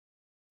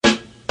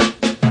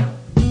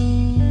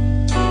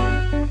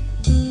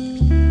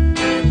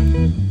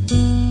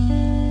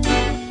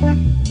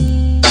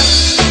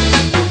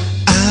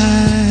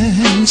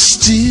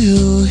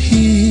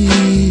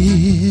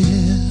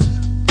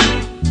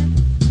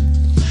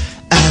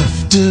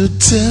After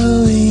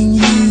telling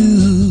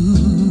you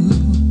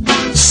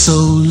so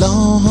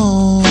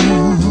long,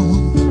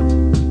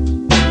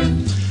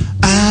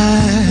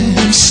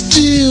 I'm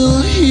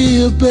still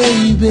here,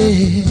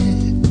 baby.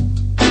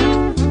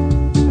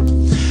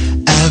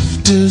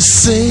 After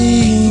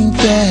saying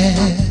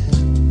that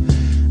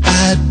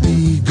I'd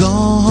be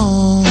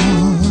gone,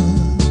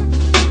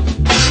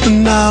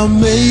 now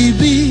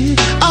maybe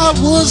I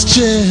was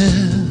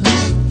just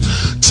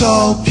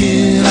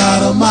talking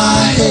out of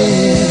my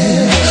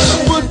head.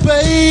 But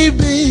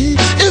baby,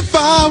 if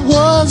I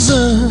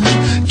wasn't,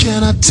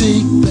 can I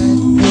take back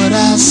what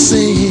I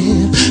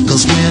said?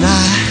 'Cause when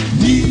I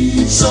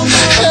need someone,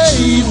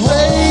 hey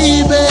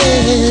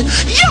baby,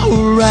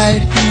 you're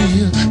right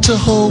here to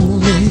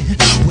hold me.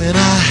 When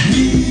I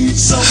need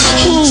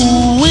someone,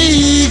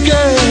 ooh-wee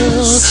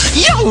girl,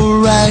 you're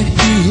right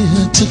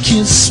here to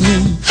kiss me.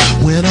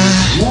 When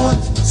I want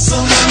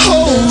someone,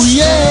 oh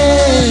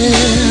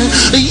yeah,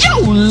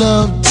 your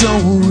love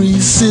don't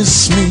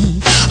resist me.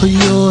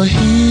 You're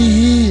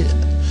here,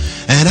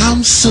 and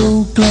I'm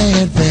so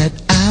glad that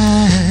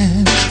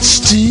I'm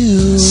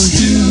still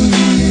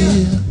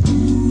here.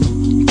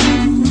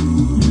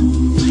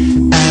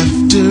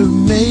 After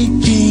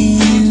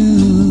making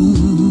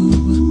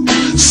you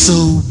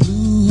so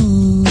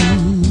blue,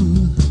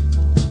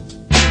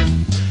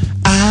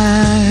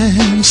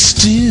 I'm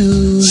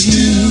still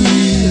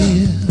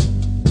here.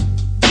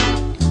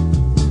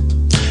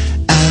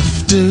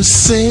 After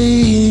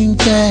saying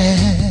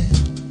that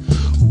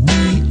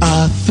we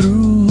are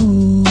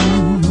through,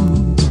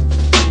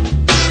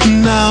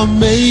 now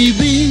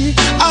maybe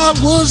I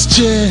was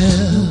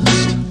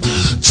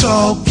just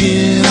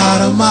talking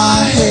out of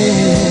my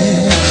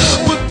head.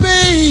 But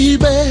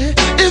baby,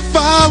 if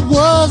I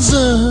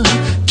wasn't,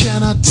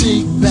 can I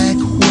take back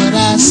what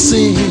I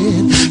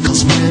said?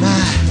 'Cause when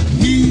I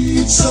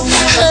need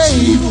someone,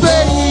 hey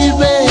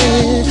baby,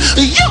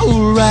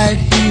 you're right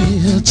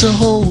here to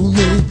hold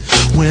me.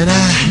 When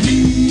I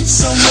need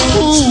someone,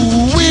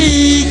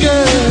 ooh-wee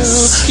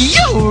girl,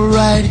 you're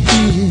right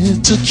here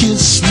to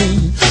kiss me.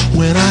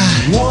 When I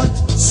want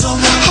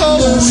someone,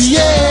 oh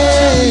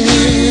yeah,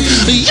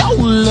 your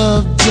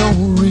love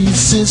don't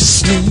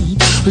resist me.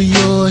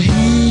 You're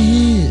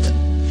here,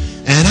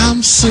 and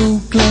I'm so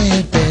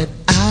glad that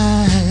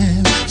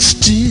I'm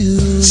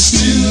still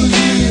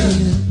here.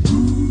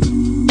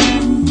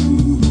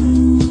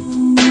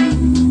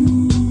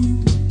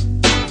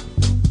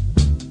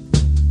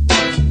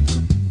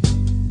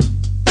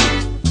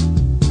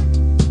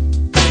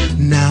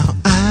 Now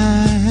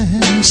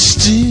I'm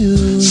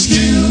still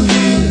here.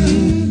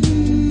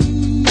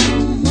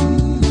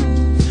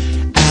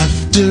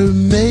 After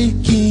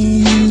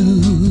making you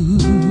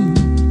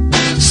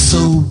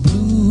so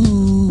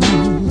blue,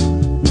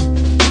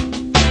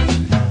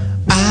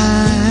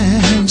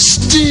 I'm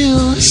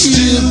still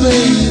here,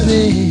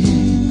 baby.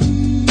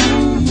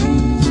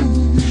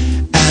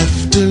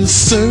 After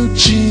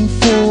searching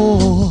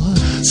for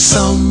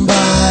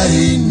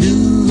somebody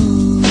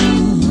new,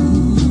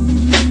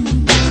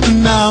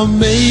 now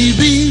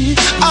maybe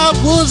I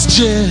was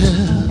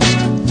just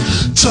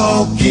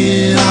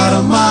talking out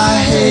of my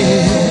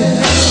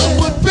head.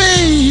 But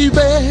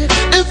baby,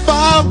 if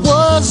I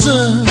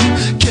wasn't,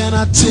 can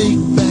I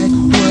take back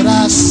what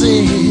I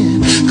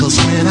said? 'Cause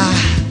when I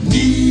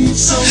need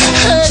someone,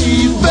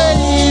 hey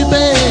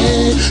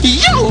baby,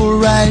 you're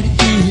right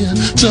here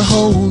to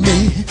hold me.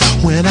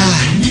 When I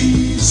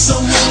need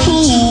someone,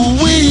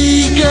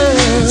 ooh-wee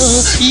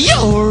girl,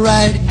 you're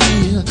right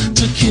here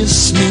to kiss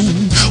me.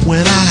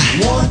 When I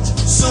want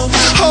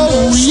someone,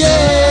 oh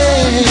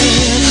yeah,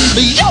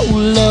 your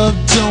love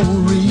don't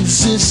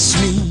resist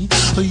me.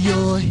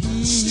 You're here.